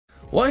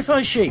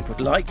Wi-Fi Sheep would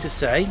like to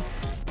say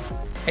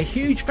a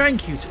huge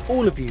thank you to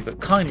all of you that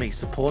kindly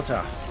support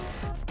us.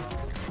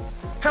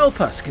 Help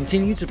us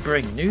continue to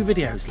bring new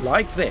videos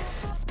like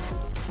this.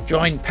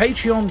 Join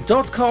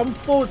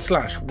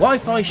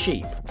patreon.com/Wi-Fi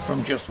Sheep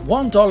from just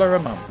 $1 a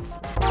month.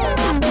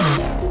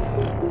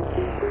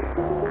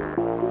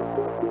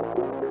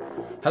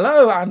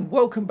 Hello and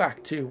welcome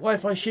back to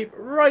Wi-Fi Sheep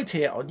right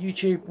here on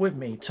YouTube with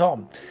me,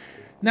 Tom.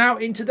 Now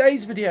in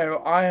today's video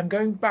I am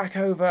going back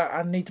over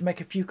and need to make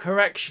a few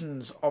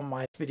corrections on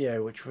my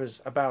video, which was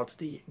about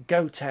the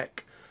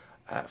Go-Tech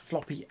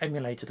Floppy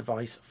Emulator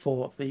device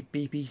for the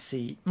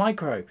BBC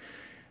Micro.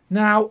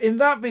 Now in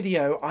that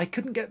video I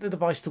couldn't get the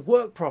device to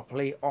work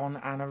properly on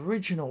an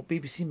original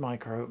BBC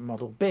Micro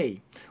Model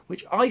B,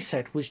 which I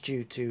said was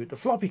due to the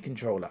floppy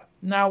controller.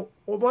 Now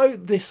although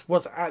this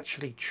was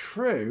actually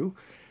true,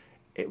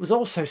 it was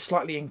also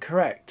slightly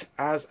incorrect,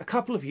 as a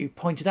couple of you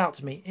pointed out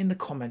to me in the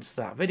comments of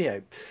that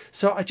video.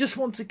 So I just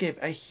want to give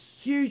a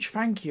huge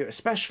thank you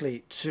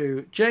especially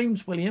to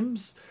James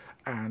Williams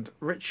and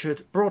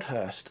Richard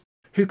Broadhurst,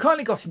 who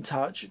kindly got in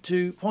touch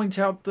to point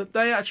out that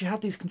they actually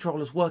had these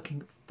controllers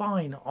working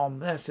fine on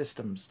their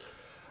systems,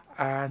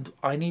 and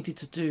I needed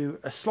to do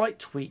a slight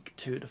tweak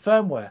to the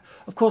firmware.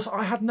 Of course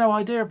I had no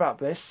idea about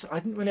this. I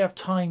didn't really have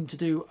time to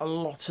do a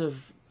lot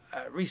of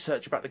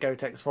research about the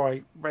Go-Techs before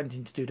I went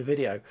in to do the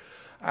video,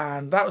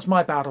 and that was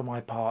my bad on my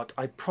part.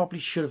 I probably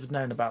should have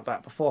known about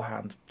that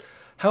beforehand.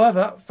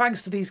 However,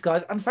 thanks to these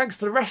guys and thanks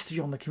to the rest of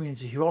you on the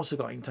community who also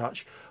got in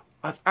touch,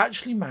 I've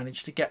actually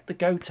managed to get the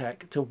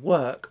Go-Tech to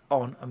work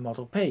on a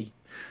Model P.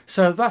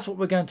 So that's what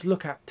we're going to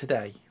look at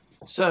today.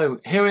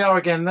 So here we are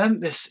again then.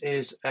 This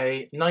is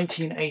a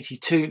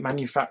 1982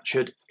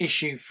 manufactured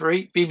issue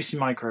 3 BBC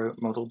Micro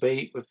Model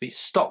B with the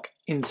stock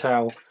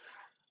Intel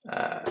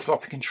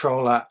floppy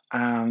controller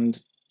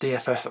and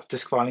DFS, that's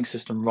disk filing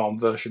system ROM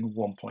version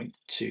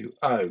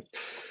 1.20.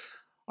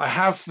 I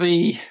have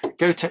the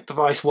Go-Tech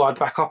device wired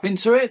back up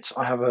into it.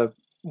 I have a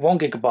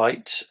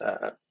 1GB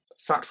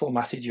fat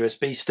formatted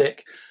USB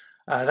stick.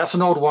 That's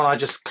an old one, I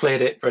just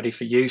cleared it ready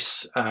for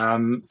use.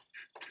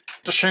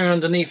 Just showing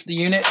underneath the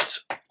unit.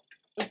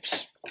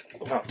 Oops,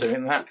 without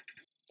doing that.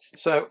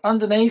 So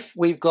underneath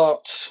we've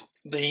got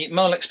the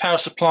Molex power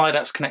supply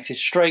that's connected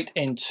straight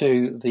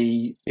into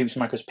the BBC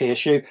Micro's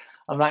PSU,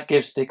 and that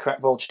gives the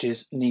correct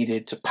voltages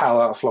needed to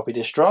power a floppy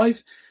disk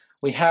drive.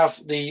 We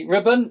have the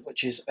ribbon,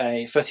 which is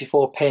a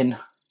 34-pin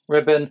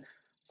ribbon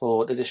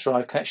for the disk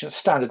drive connection, a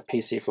standard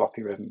PC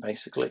floppy ribbon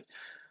basically.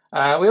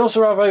 We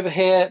also have over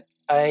here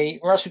a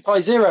Raspberry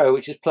Pi Zero,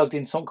 which is plugged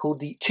in something called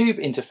the tube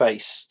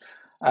interface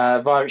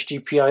via its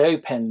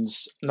GPIO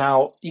pins.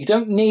 Now you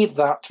don't need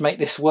that to make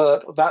this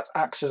work. That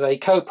acts as a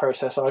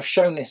co-processor. I've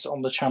shown this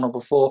on the channel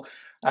before.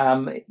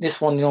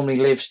 This one normally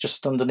lives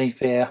just underneath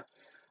here,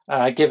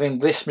 giving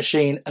this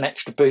machine an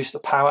extra boost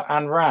of power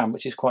and RAM,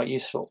 which is quite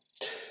useful.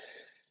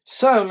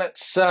 So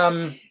let's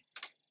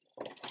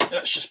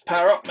just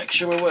power up, make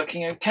sure we're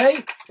working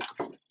okay.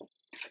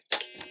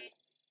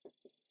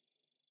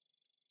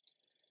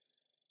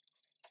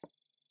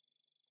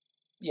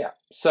 Yeah,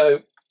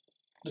 so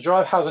the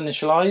drive has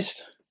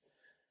initialized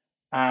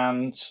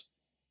and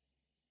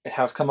it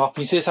has come up.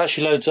 You see this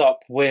actually loads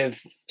up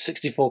with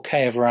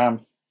 64K of RAM.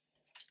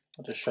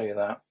 I'll just show you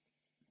that.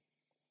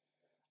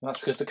 And that's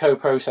because the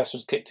co-processor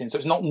was kicked in. So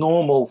it's not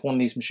normal for one of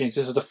these machines.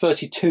 This is the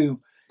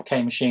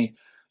 32K machine,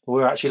 but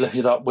we're actually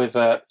loaded up with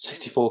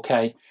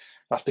 64K.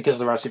 That's because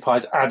the Raspberry Pi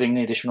is adding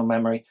the additional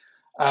memory.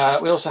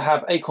 We also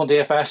have Acorn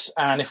DFS,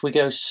 and if we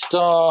go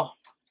star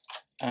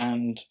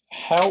and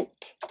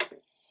help,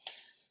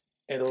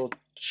 it'll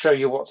show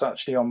you what's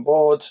actually on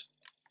board,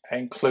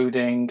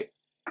 including,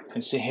 you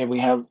can see here we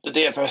have the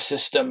DFS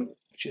system,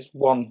 which is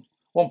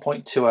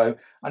 1.20,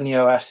 and the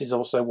OS is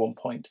also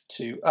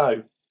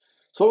 1.20.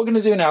 So what we're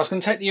going to do now is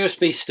going to take the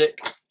USB stick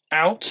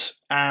out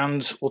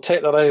and we'll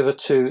take that over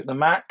to the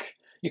Mac.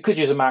 You could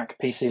use a Mac,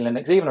 PC,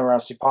 Linux, even a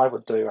Raspberry Pi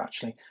would do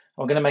actually.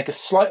 I'm going to make a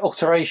slight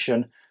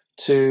alteration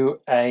to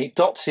a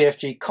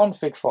 .cfg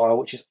config file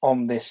which is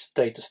on this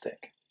data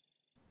stick.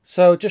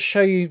 So just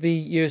show you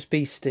the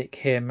USB stick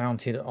here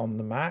mounted on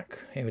the Mac.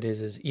 Here it is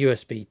as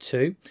USB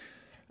 2.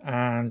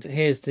 And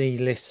here's the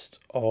list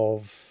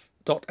of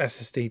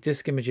 .ssd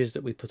disk images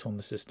that we put on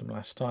the system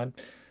last time.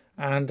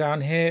 And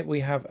down here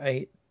we have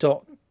a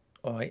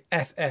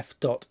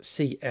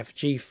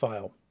ff.cfg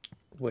file,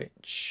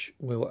 which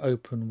we'll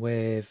open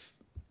with,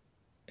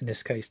 in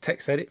this case,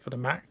 TextEdit for the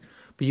Mac.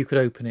 But you could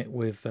open it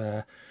with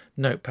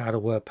Notepad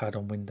or WordPad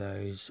on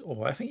Windows,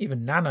 or I think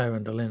even Nano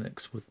under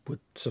Linux would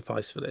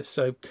suffice for this.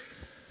 So,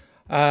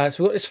 so we've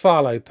got this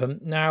file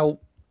open. Now,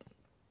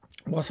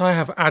 what I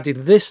have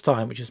added this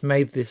time, which has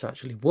made this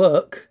actually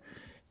work,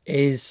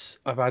 is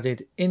I've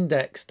added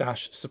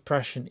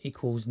index-suppression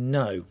equals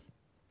no.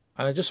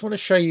 And I just want to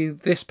show you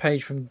this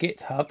page from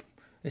GitHub.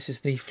 This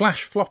is the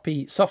Flash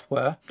Floppy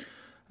software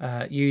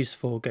used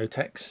for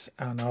Go-Techs,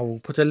 and I will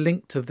put a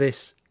link to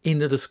this in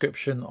the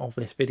description of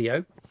this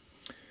video.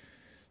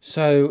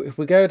 So if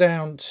we go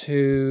down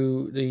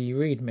to the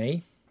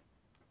README,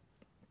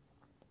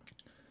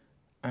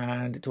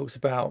 and it talks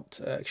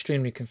about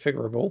extremely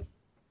configurable.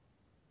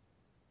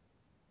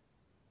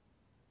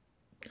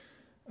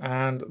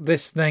 And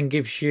this then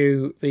gives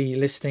you the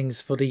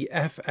listings for the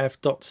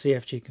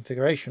ff.cfg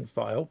configuration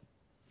file.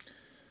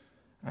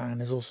 And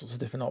there's all sorts of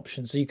different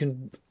options. So you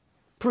can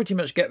pretty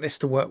much get this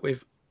to work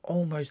with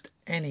almost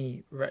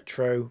any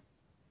retro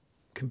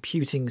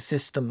computing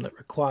system that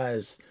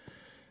requires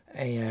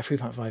a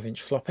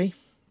 3.5-inch floppy.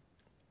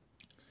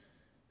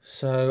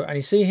 So, and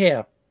you see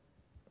here,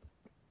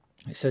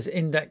 it says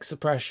index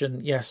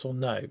suppression, yes or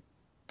no.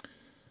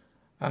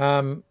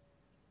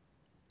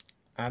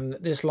 And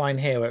this line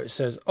here where it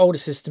says older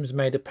systems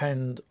may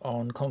depend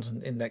on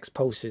constant index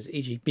pulses,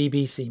 e.g.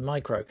 BBC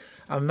Micro.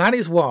 And that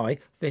is why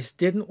this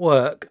didn't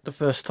work the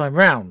first time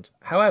round.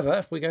 However,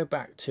 if we go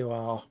back to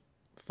our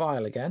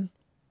file again,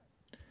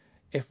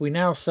 if we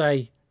now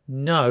say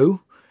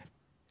no,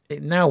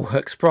 it now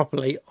works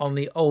properly on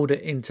the older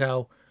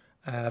Intel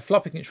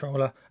floppy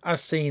controller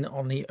as seen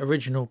on the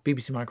original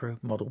BBC Micro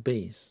Model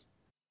Bs.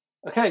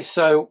 Okay,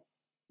 so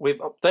we've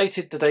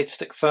updated the data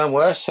stick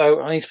firmware,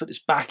 so I need to put this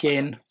back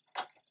in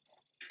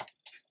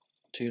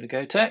to the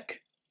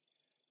Go-Tech.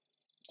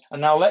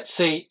 And now let's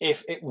see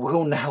if it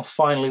will now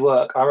finally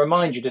work. I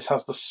remind you, this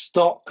has the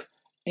stock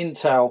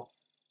Intel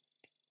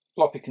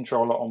floppy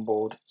controller on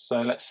board. So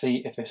let's see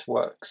if this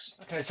works.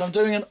 Okay, so I'm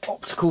doing an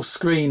optical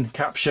screen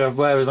capture,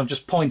 whereas I'm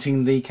just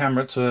pointing the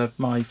camera to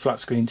my flat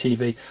screen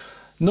TV.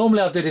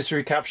 Normally I'll do this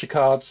through capture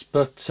cards,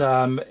 but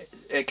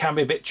it can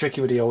be a bit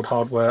tricky with the old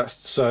hardware,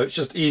 so it's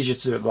just easier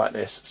to do it like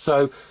this.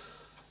 So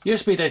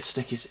USB data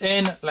stick is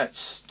in.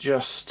 Let's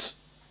just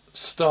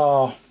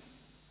StarDot,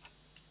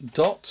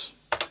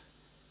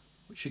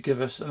 which should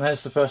give us, and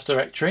there's the first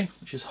directory,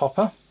 which is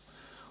Hopper.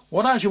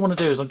 What I actually want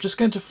to do is I'm just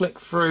going to flick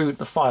through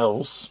the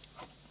files,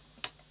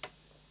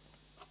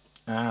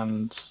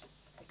 and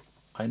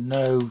I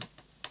know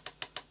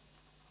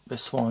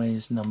this one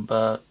is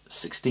number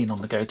 16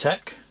 on the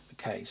Go-Tech.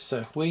 Okay, so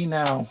if we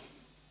now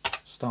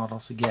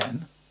StarDot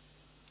again,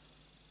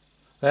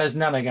 there's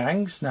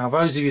Nanogangs. Now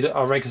those of you that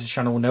are regular to the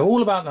channel will know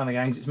all about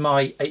Nanogangs. It's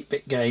my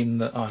 8-bit game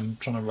that I'm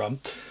trying to run.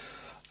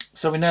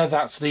 So we know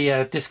that's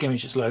the disk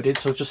image that's loaded,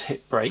 so I'll just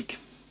hit break.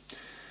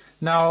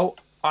 Now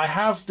I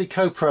have the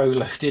CoPro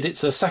loaded.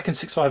 It's a Second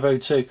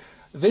 6502.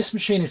 This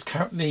machine is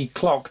currently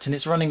clocked and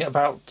it's running at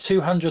about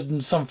 200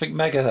 and something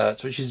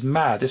megahertz, which is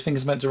mad. This thing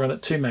is meant to run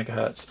at 2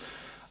 megahertz.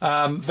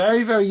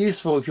 Very, very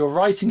useful if you're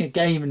writing a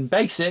game in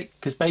BASIC,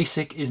 because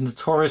BASIC is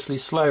notoriously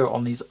slow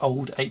on these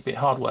old 8-bit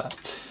hardware.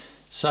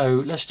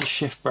 So let's just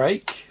shift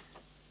break.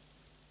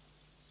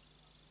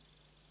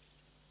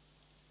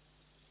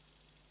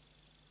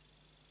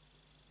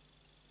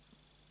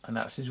 And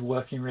that is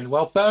working really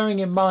well. Bearing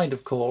in mind,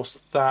 of course,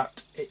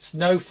 that it's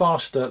no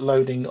faster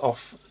loading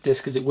off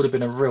disk as it would have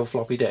been a real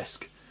floppy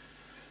disk.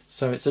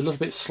 So it's a little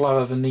bit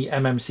slower than the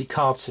MMC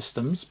card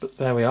systems, but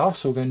there we are.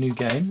 So we'll go new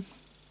game.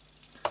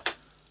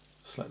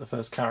 Select the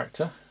first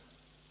character.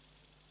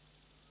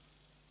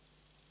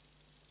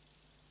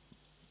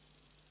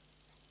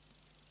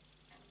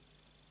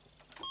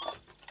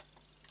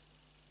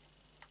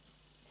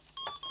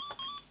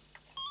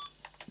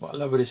 What I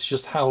love it is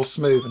just how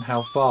smooth and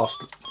how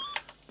fast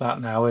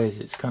that now is.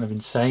 It's kind of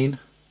insane.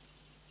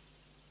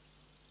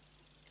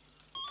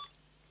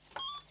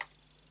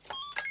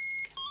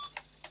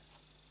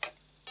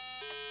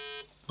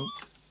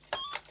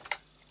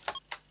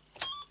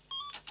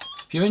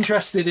 If you're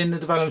interested in the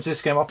development of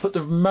this game, I'll put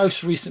the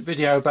most recent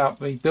video about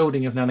the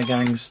building of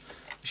Nanogangs,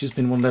 which has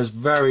been one of those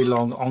very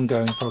long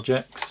ongoing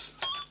projects.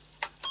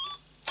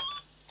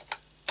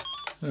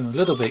 Oh, a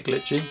little bit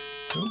glitchy.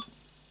 Oh.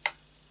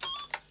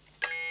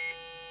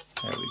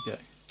 There we go.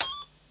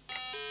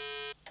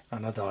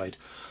 And I died.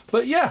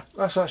 But yeah,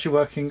 that's actually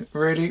working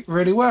really,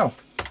 really well.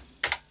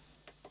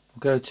 We'll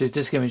go to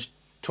disk image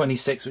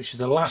 26, which is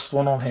the last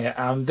one on here,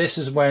 and this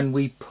is when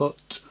we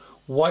put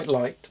White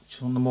Light, which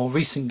is one of the more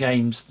recent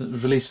games that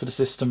was released for the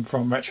system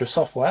from Retro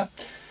Software.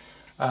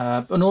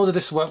 In order for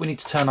this to work, we need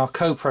to turn our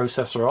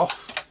coprocessor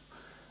off,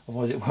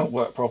 otherwise it won't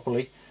work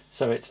properly.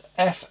 So it's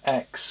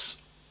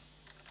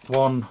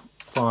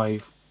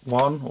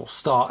FX151, or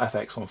start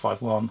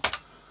FX151,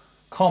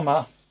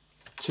 comma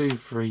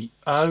 230,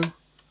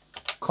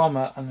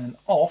 comma, and then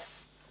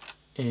off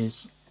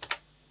is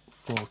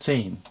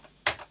 14.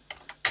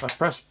 If I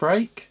press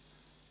break,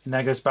 it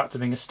now goes back to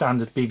being a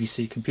standard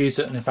BBC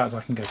computer, and in fact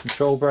I can go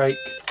control break.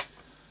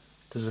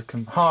 There's a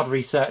hard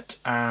reset,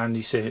 and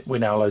you see we're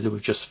now loaded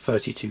with just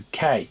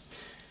 32K,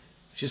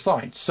 which is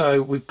fine.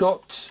 So we've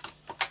got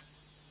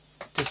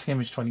disk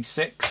image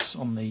 26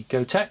 on the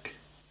Go-Tech,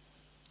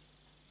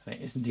 and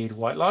it is indeed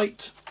White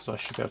Light. So I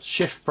should go to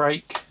shift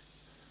break,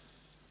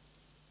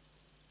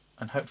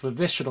 and hopefully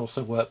this should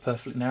also work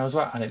perfectly now as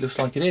well, and it looks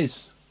like it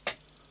is.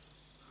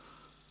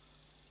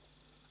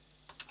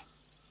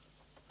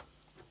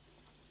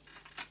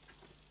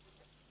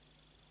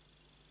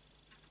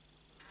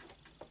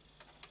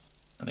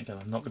 And again,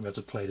 I'm not going to be able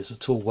to play this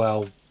at all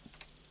well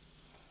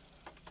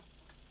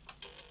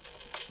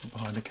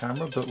behind the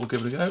camera, but we'll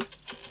give it a go.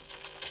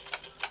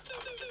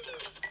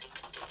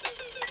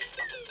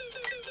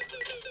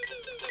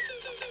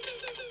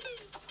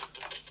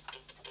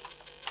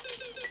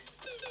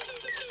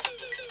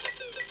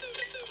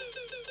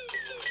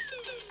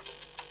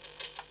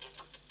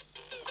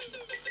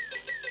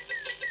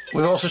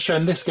 We've also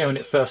shown this game when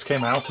it first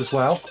came out as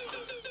well,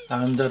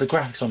 and the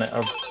graphics on it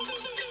are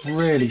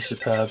really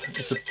superb.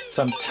 It's a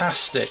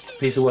fantastic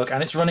piece of work,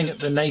 and it's running at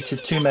the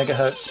native 2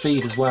 MHz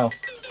speed as well,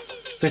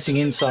 fitting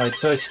inside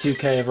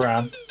 32k of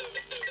RAM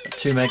at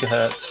 2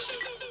 MHz.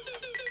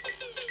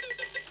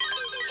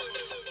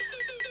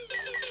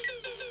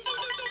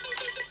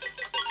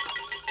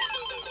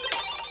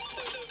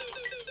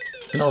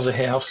 You can also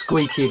hear how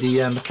squeaky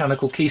the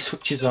mechanical key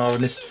switches are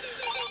on this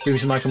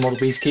BBC Micro Model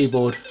B's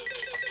keyboard.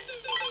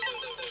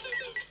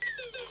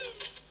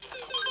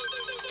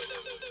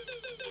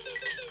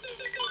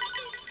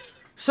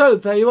 So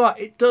there you are,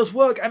 it does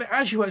work, and it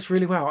actually works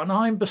really well, and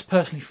I'm just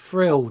personally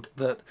thrilled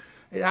that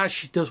it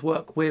actually does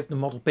work with the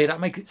Model B. That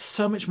makes it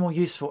so much more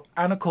useful,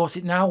 and of course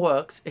it now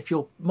works if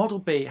your Model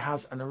B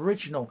has an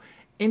original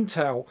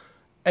Intel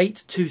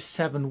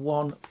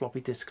 8271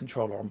 floppy disk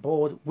controller on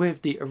board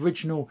with the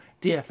original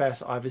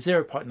DFS either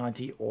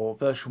 0.90 or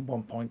version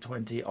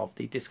 1.20 of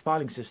the disk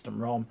filing system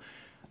ROM.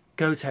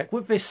 Go-Tech,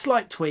 with this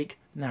slight tweak,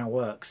 now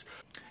works.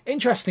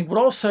 Interesting, what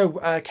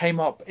also came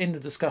up in the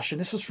discussion,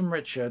 this was from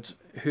Richard,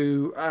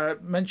 who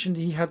mentioned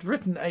he had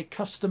written a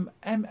custom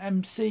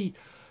MMC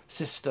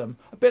system,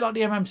 a bit like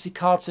the MMC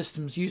card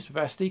systems used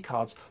with SD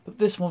cards, but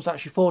this one's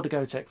actually for the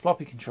Go-Tech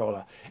Floppy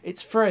controller.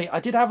 It's free.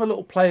 I did have a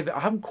little play of it. I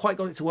haven't quite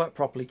got it to work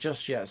properly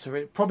just yet, so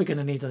we're probably going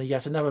to need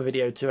yet another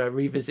video to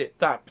revisit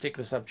that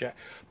particular subject.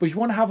 But if you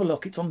want to have a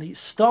look, it's on the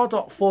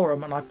StarDot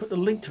forum, and I put the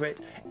link to it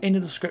in the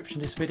description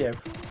of this video.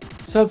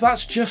 So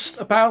that's just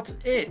about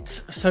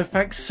it. So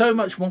thanks so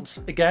much once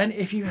again.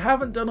 If you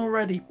haven't done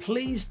already,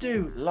 please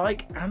do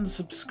like and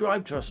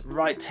subscribe to us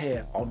right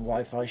here on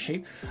Wi-Fi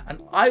Sheep,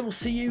 and I will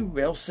see you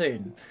real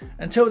soon.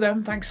 Until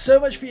then, thanks so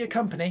much for your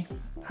company,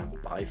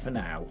 and bye for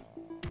now.